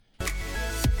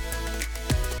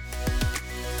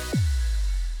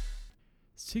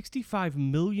$65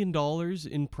 million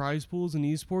in prize pools in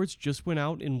esports just went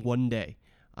out in one day.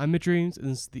 I'm Mitch Dreams, and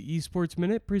this is the Esports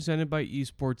Minute presented by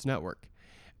Esports Network.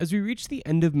 As we reach the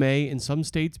end of May and some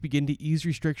states begin to ease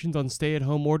restrictions on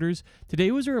stay-at-home orders, today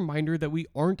was a reminder that we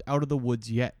aren't out of the woods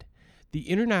yet. The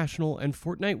International and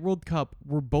Fortnite World Cup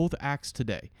were both axed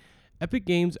today. Epic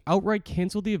Games outright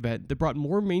canceled the event that brought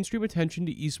more mainstream attention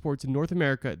to esports in North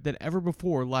America than ever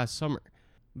before last summer.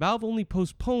 Valve only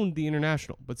postponed the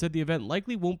International, but said the event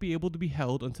likely won't be able to be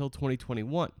held until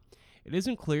 2021. It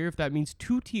isn't clear if that means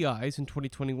 2 TIs in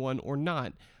 2021 or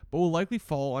not, but will likely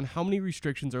fall on how many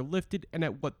restrictions are lifted and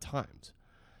at what times.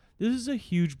 This is a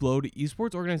huge blow to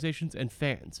esports organizations and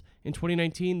fans. In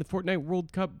 2019, the Fortnite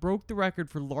World Cup broke the record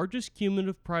for largest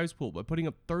cumulative prize pool by putting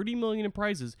up $30 million in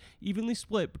prizes evenly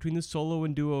split between the solo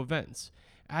and duo events.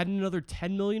 Add another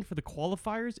 $10 million for the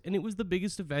qualifiers, and it was the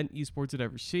biggest event esports had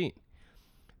ever seen.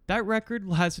 That record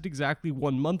lasted exactly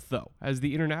 1 month though, as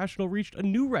the International reached a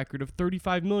new record of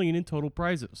 $35 million in total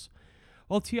prizes.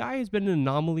 While TI has been an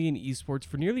anomaly in esports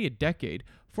for nearly a decade,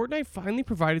 Fortnite finally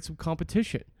provided some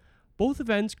competition. Both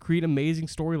events create amazing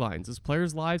storylines as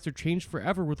players' lives are changed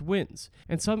forever with wins,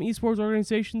 and some esports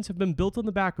organizations have been built on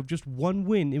the back of just one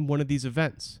win in one of these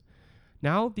events.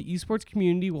 Now, the esports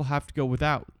community will have to go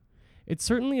without. It's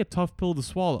certainly a tough pill to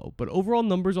swallow, but overall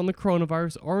numbers on the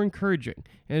coronavirus are encouraging,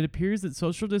 and it appears that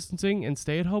social distancing and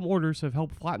stay-at-home orders have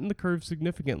helped flatten the curve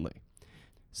significantly.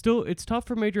 Still, it's tough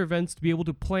for major events to be able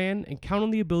to plan and count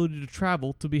on the ability to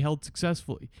travel to be held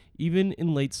successfully, even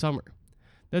in late summer.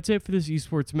 That's it for this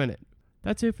Esports Minute.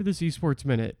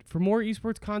 For more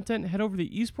esports content, head over to the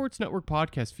Esports Network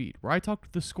podcast feed, where I talk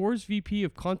to the Scores VP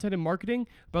of Content and Marketing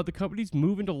about the company's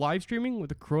move into live streaming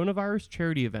with a coronavirus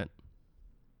charity event.